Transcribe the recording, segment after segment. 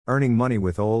Earning money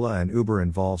with Ola and Uber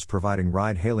involves providing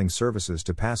ride-hailing services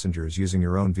to passengers using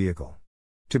your own vehicle.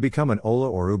 To become an Ola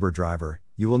or Uber driver,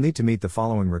 you will need to meet the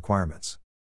following requirements.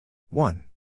 1.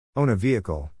 Own a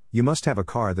vehicle. You must have a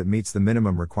car that meets the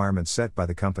minimum requirements set by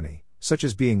the company, such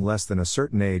as being less than a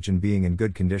certain age and being in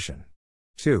good condition.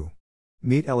 2.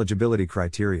 Meet eligibility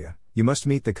criteria. You must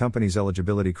meet the company's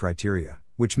eligibility criteria,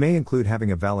 which may include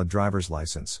having a valid driver's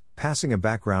license, passing a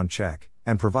background check,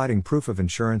 and providing proof of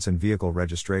insurance and vehicle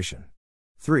registration.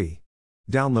 3.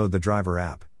 Download the Driver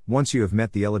app. Once you have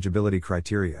met the eligibility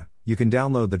criteria, you can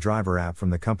download the Driver app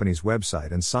from the company's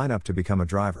website and sign up to become a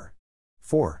driver.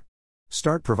 4.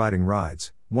 Start providing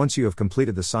rides. Once you have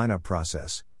completed the sign-up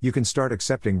process, you can start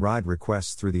accepting ride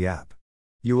requests through the app.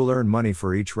 You will earn money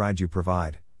for each ride you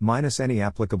provide, minus any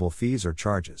applicable fees or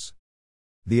charges.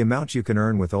 The amount you can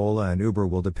earn with Ola and Uber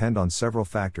will depend on several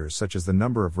factors such as the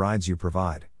number of rides you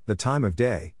provide, the time of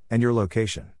day, and your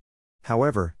location.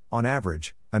 However, on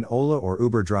average, an Ola or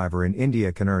Uber driver in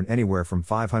India can earn anywhere from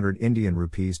 500 Indian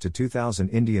rupees to 2000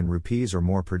 Indian rupees or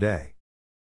more per day.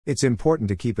 It's important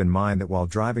to keep in mind that while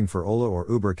driving for Ola or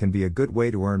Uber can be a good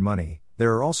way to earn money,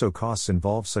 there are also costs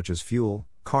involved such as fuel,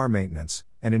 car maintenance,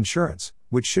 and insurance,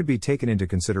 which should be taken into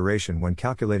consideration when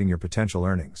calculating your potential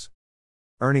earnings.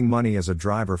 Earning money as a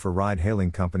driver for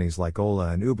ride-hailing companies like Ola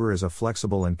and Uber is a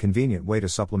flexible and convenient way to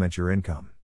supplement your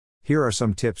income. Here are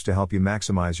some tips to help you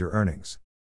maximize your earnings.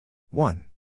 1.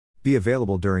 Be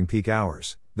available during peak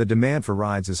hours. The demand for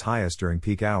rides is highest during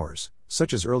peak hours,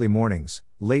 such as early mornings,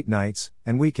 late nights,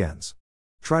 and weekends.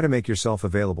 Try to make yourself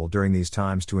available during these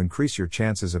times to increase your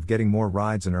chances of getting more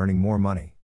rides and earning more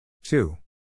money. 2.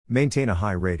 Maintain a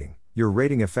high rating. Your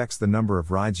rating affects the number of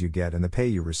rides you get and the pay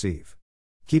you receive.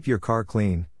 Keep your car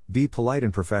clean, be polite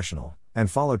and professional,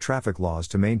 and follow traffic laws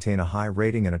to maintain a high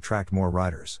rating and attract more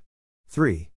riders.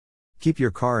 3. Keep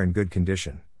your car in good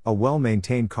condition. A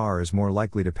well-maintained car is more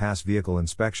likely to pass vehicle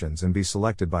inspections and be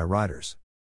selected by riders.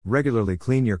 Regularly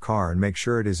clean your car and make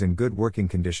sure it is in good working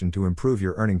condition to improve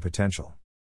your earning potential.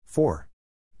 4.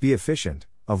 Be efficient.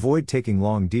 Avoid taking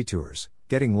long detours,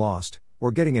 getting lost,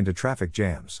 or getting into traffic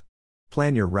jams.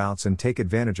 Plan your routes and take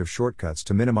advantage of shortcuts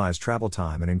to minimize travel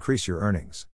time and increase your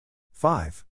earnings.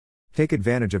 5. Take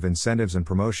advantage of incentives and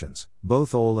promotions.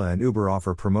 Both Ola and Uber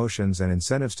offer promotions and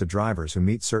incentives to drivers who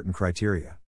meet certain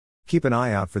criteria. Keep an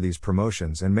eye out for these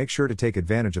promotions and make sure to take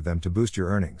advantage of them to boost your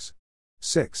earnings.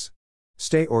 6.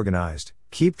 Stay organized.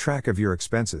 Keep track of your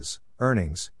expenses,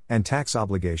 earnings, and tax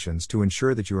obligations to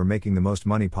ensure that you are making the most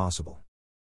money possible.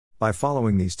 By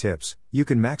following these tips, you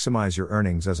can maximize your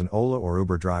earnings as an Ola or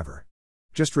Uber driver.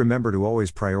 Just remember to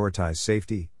always prioritize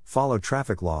safety, follow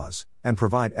traffic laws, and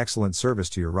provide excellent service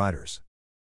to your riders.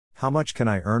 How much can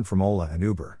I earn from Ola and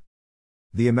Uber?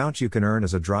 The amount you can earn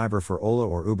as a driver for Ola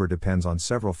or Uber depends on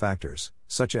several factors,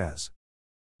 such as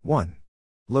 1.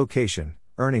 Location.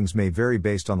 Earnings may vary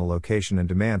based on the location and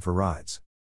demand for rides.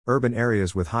 Urban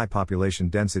areas with high population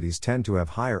densities tend to have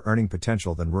higher earning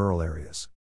potential than rural areas.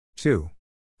 2.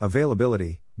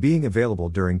 Availability. Being available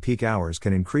during peak hours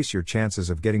can increase your chances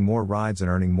of getting more rides and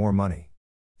earning more money.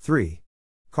 3.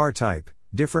 Car type.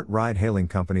 Different ride-hailing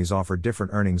companies offer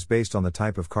different earnings based on the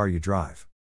type of car you drive.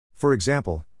 For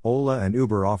example, Ola and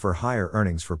Uber offer higher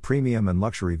earnings for premium and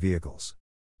luxury vehicles.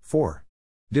 4.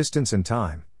 Distance and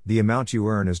time. The amount you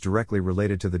earn is directly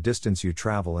related to the distance you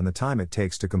travel and the time it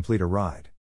takes to complete a ride.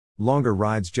 Longer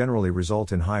rides generally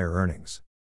result in higher earnings.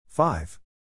 5.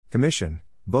 Commission.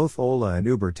 Both Ola and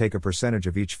Uber take a percentage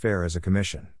of each fare as a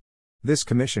commission. This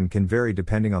commission can vary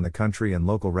depending on the country and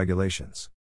local regulations.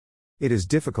 It is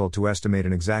difficult to estimate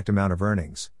an exact amount of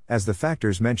earnings, as the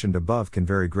factors mentioned above can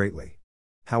vary greatly.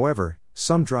 However,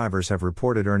 some drivers have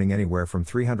reported earning anywhere from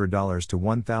 $300 to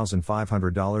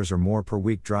 $1,500 or more per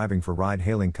week driving for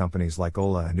ride-hailing companies like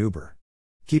Ola and Uber.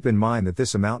 Keep in mind that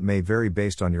this amount may vary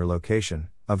based on your location,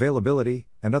 availability,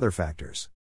 and other factors.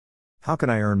 How can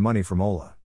I earn money from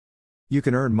Ola? You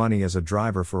can earn money as a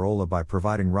driver for Ola by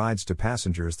providing rides to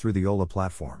passengers through the Ola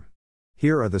platform.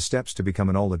 Here are the steps to become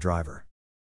an Ola driver.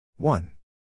 1.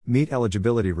 Meet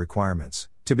eligibility requirements.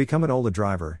 To become an Ola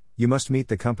driver, you must meet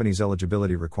the company's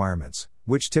eligibility requirements,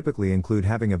 which typically include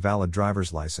having a valid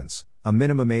driver's license, a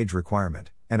minimum age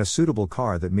requirement, and a suitable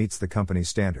car that meets the company's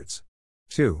standards.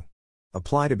 2.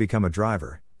 Apply to become a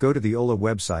driver. Go to the Ola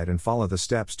website and follow the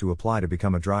steps to apply to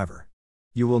become a driver.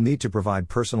 You will need to provide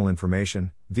personal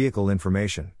information, vehicle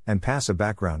information, and pass a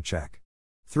background check.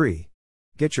 3.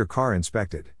 Get your car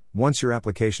inspected. Once your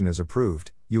application is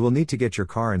approved, you will need to get your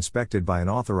car inspected by an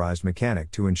authorized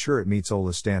mechanic to ensure it meets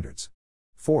Ola standards.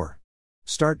 4.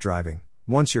 Start driving.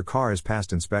 Once your car has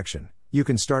passed inspection, you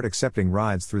can start accepting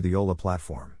rides through the Ola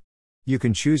platform. You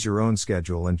can choose your own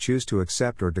schedule and choose to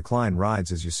accept or decline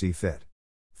rides as you see fit.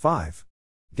 5.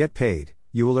 Get paid.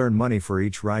 You will earn money for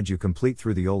each ride you complete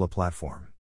through the Ola platform.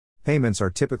 Payments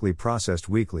are typically processed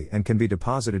weekly and can be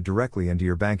deposited directly into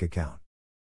your bank account.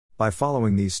 By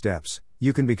following these steps,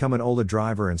 you can become an Ola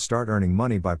driver and start earning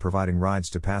money by providing rides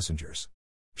to passengers.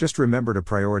 Just remember to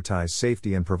prioritize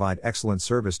safety and provide excellent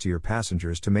service to your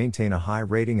passengers to maintain a high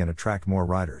rating and attract more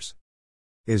riders.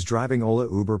 Is driving Ola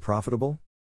Uber profitable?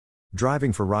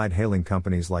 Driving for ride-hailing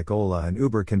companies like Ola and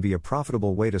Uber can be a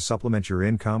profitable way to supplement your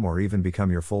income or even become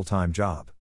your full-time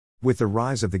job. With the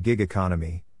rise of the gig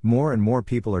economy, more and more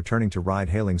people are turning to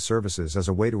ride-hailing services as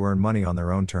a way to earn money on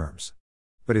their own terms.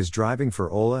 But is driving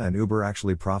for Ola and Uber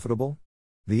actually profitable?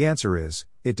 The answer is,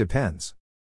 it depends.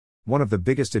 One of the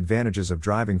biggest advantages of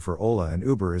driving for Ola and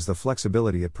Uber is the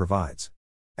flexibility it provides.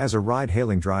 As a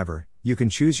ride-hailing driver, you can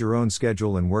choose your own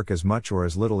schedule and work as much or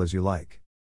as little as you like.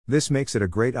 This makes it a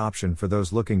great option for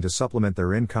those looking to supplement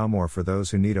their income or for those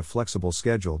who need a flexible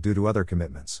schedule due to other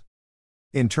commitments.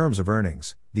 In terms of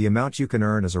earnings, the amount you can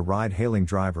earn as a ride-hailing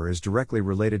driver is directly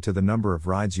related to the number of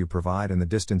rides you provide and the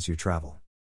distance you travel.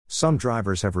 Some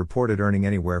drivers have reported earning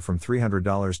anywhere from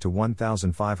 $300 to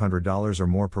 $1,500 or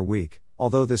more per week,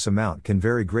 although this amount can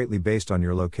vary greatly based on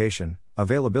your location,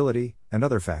 availability, and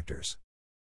other factors.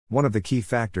 One of the key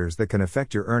factors that can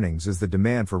affect your earnings is the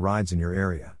demand for rides in your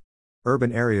area.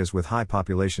 Urban areas with high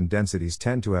population densities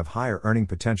tend to have higher earning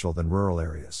potential than rural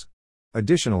areas.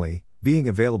 Additionally, being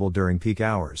available during peak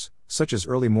hours, such as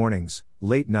early mornings,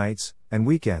 late nights, and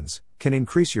weekends, can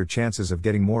increase your chances of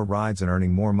getting more rides and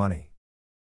earning more money.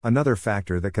 Another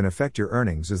factor that can affect your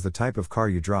earnings is the type of car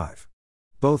you drive.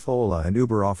 Both Ola and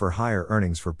Uber offer higher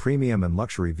earnings for premium and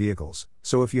luxury vehicles,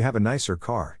 so if you have a nicer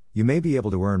car, you may be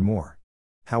able to earn more.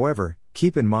 However,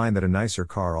 keep in mind that a nicer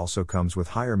car also comes with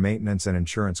higher maintenance and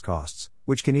insurance costs,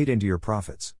 which can eat into your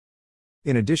profits.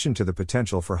 In addition to the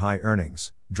potential for high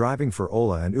earnings, driving for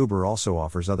Ola and Uber also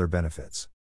offers other benefits.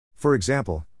 For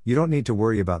example, you don't need to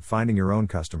worry about finding your own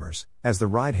customers, as the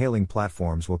ride-hailing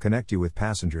platforms will connect you with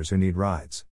passengers who need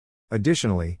rides.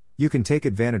 Additionally, you can take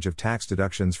advantage of tax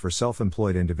deductions for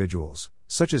self-employed individuals,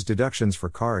 such as deductions for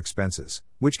car expenses,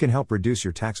 which can help reduce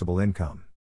your taxable income.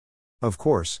 Of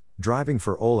course, driving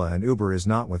for Ola and Uber is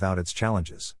not without its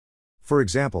challenges. For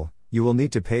example, you will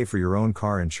need to pay for your own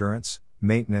car insurance,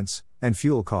 maintenance, and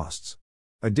fuel costs.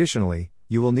 Additionally,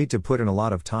 you will need to put in a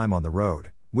lot of time on the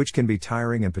road, which can be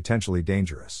tiring and potentially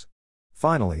dangerous.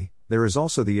 Finally, there is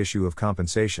also the issue of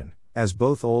compensation, as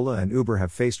both Ola and Uber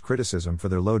have faced criticism for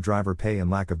their low driver pay and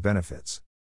lack of benefits.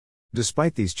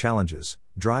 Despite these challenges,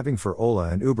 driving for Ola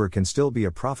and Uber can still be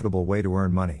a profitable way to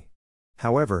earn money.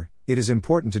 However, it is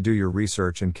important to do your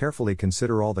research and carefully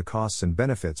consider all the costs and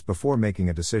benefits before making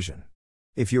a decision.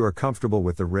 If you are comfortable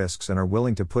with the risks and are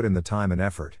willing to put in the time and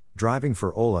effort, driving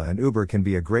for Ola and Uber can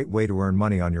be a great way to earn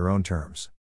money on your own terms.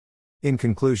 In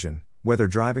conclusion, whether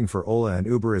driving for Ola and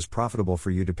Uber is profitable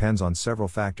for you depends on several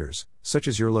factors, such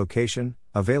as your location,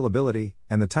 availability,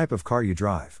 and the type of car you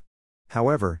drive.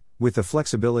 However, with the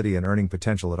flexibility and earning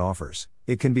potential it offers,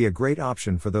 it can be a great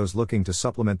option for those looking to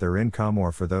supplement their income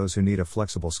or for those who need a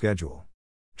flexible schedule.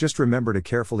 Just remember to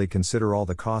carefully consider all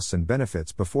the costs and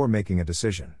benefits before making a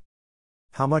decision.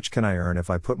 How much can I earn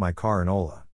if I put my car in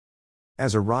Ola?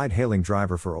 As a ride-hailing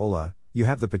driver for Ola, you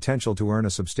have the potential to earn a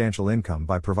substantial income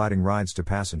by providing rides to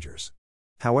passengers.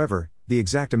 However, the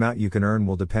exact amount you can earn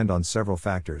will depend on several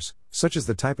factors, such as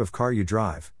the type of car you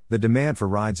drive, the demand for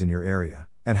rides in your area,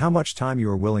 and how much time you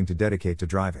are willing to dedicate to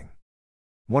driving.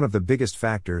 One of the biggest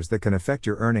factors that can affect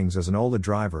your earnings as an Ola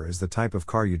driver is the type of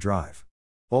car you drive.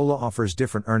 Ola offers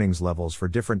different earnings levels for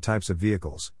different types of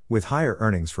vehicles, with higher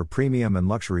earnings for premium and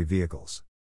luxury vehicles.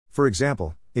 For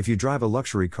example, if you drive a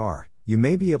luxury car, you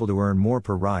may be able to earn more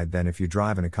per ride than if you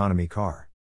drive an economy car.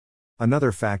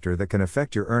 Another factor that can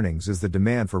affect your earnings is the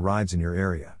demand for rides in your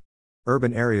area.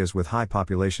 Urban areas with high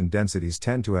population densities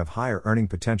tend to have higher earning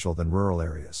potential than rural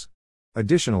areas.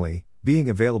 Additionally, being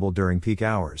available during peak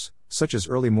hours, such as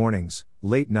early mornings,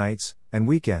 late nights, and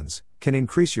weekends, can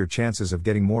increase your chances of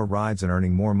getting more rides and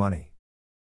earning more money.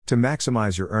 To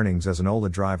maximize your earnings as an Ola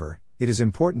driver, it is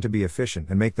important to be efficient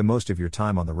and make the most of your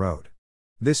time on the road.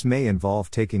 This may involve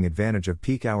taking advantage of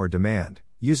peak hour demand,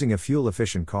 using a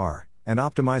fuel-efficient car, and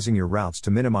optimizing your routes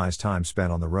to minimize time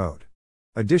spent on the road.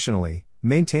 Additionally,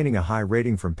 maintaining a high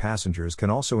rating from passengers can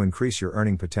also increase your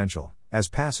earning potential, as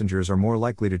passengers are more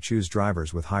likely to choose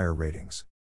drivers with higher ratings.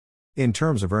 In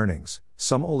terms of earnings,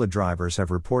 some Ola drivers have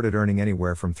reported earning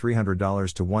anywhere from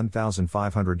 $300 to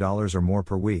 $1,500 or more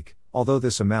per week, although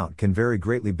this amount can vary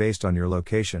greatly based on your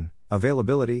location,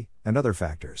 availability, and other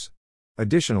factors.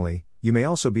 Additionally, you may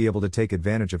also be able to take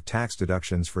advantage of tax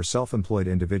deductions for self-employed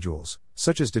individuals,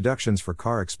 such as deductions for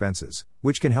car expenses,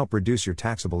 which can help reduce your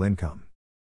taxable income.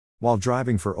 While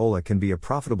driving for Ola can be a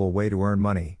profitable way to earn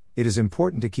money, it is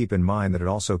important to keep in mind that it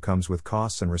also comes with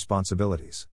costs and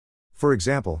responsibilities. For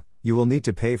example, you will need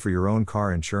to pay for your own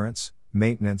car insurance,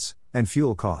 maintenance, and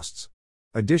fuel costs.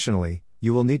 Additionally,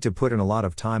 you will need to put in a lot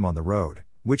of time on the road,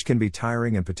 which can be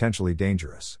tiring and potentially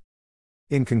dangerous.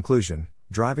 In conclusion,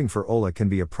 driving for Ola can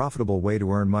be a profitable way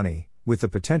to earn money, with the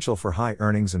potential for high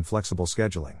earnings and flexible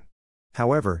scheduling.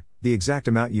 However, the exact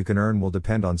amount you can earn will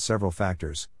depend on several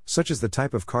factors, such as the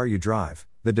type of car you drive,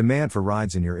 the demand for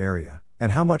rides in your area,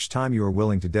 and how much time you are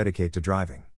willing to dedicate to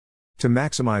driving. To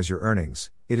maximize your earnings,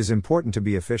 it is important to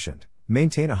be efficient,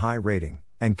 maintain a high rating,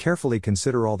 and carefully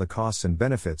consider all the costs and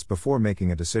benefits before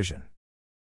making a decision.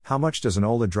 How much does an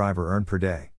Ola driver earn per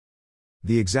day?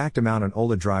 The exact amount an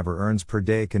Ola driver earns per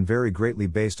day can vary greatly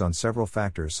based on several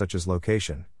factors such as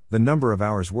location, the number of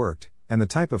hours worked, and the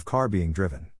type of car being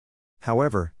driven.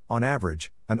 However, on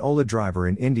average, an Ola driver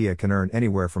in India can earn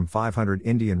anywhere from 500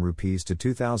 Indian rupees to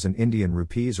 2000 Indian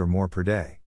rupees or more per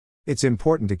day. It's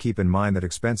important to keep in mind that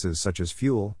expenses such as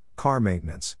fuel, car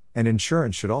maintenance, and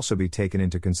insurance should also be taken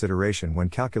into consideration when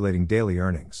calculating daily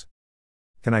earnings.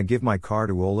 Can I give my car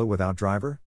to Ola without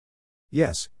driver?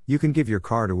 Yes, you can give your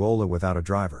car to Ola without a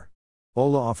driver.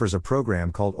 Ola offers a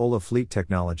program called Ola Fleet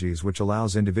Technologies, which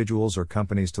allows individuals or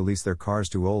companies to lease their cars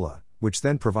to Ola, which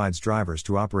then provides drivers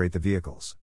to operate the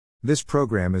vehicles. This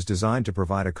program is designed to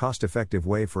provide a cost-effective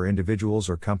way for individuals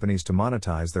or companies to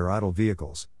monetize their idle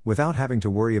vehicles, without having to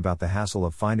worry about the hassle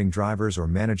of finding drivers or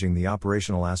managing the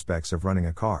operational aspects of running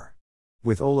a car.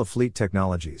 With Ola Fleet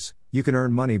Technologies, you can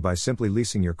earn money by simply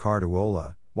leasing your car to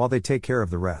Ola, while they take care of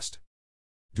the rest.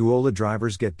 Do Ola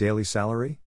drivers get daily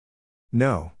salary?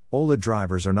 No, Ola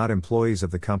drivers are not employees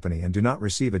of the company and do not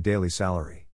receive a daily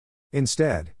salary.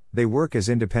 Instead, they work as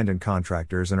independent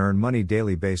contractors and earn money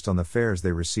daily based on the fares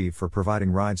they receive for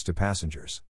providing rides to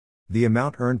passengers. The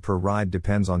amount earned per ride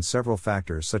depends on several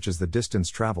factors such as the distance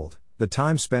traveled, the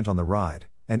time spent on the ride,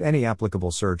 and any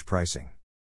applicable surge pricing.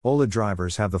 Ola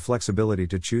drivers have the flexibility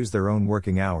to choose their own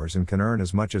working hours and can earn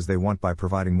as much as they want by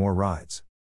providing more rides.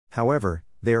 However,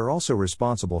 they are also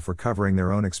responsible for covering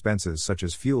their own expenses such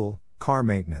as fuel, car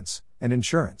maintenance, and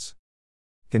insurance.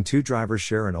 Can two drivers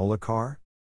share an Ola car?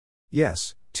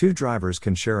 Yes, two drivers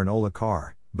can share an Ola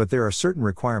car, but there are certain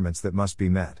requirements that must be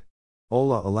met.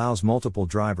 Ola allows multiple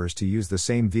drivers to use the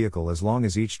same vehicle as long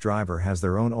as each driver has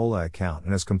their own Ola account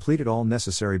and has completed all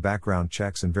necessary background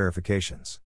checks and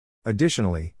verifications.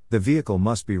 Additionally, the vehicle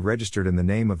must be registered in the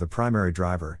name of the primary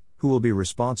driver, who will be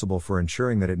responsible for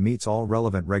ensuring that it meets all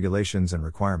relevant regulations and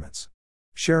requirements.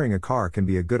 Sharing a car can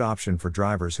be a good option for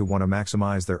drivers who want to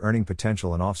maximize their earning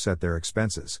potential and offset their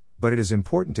expenses, but it is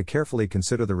important to carefully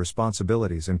consider the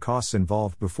responsibilities and costs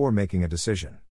involved before making a decision.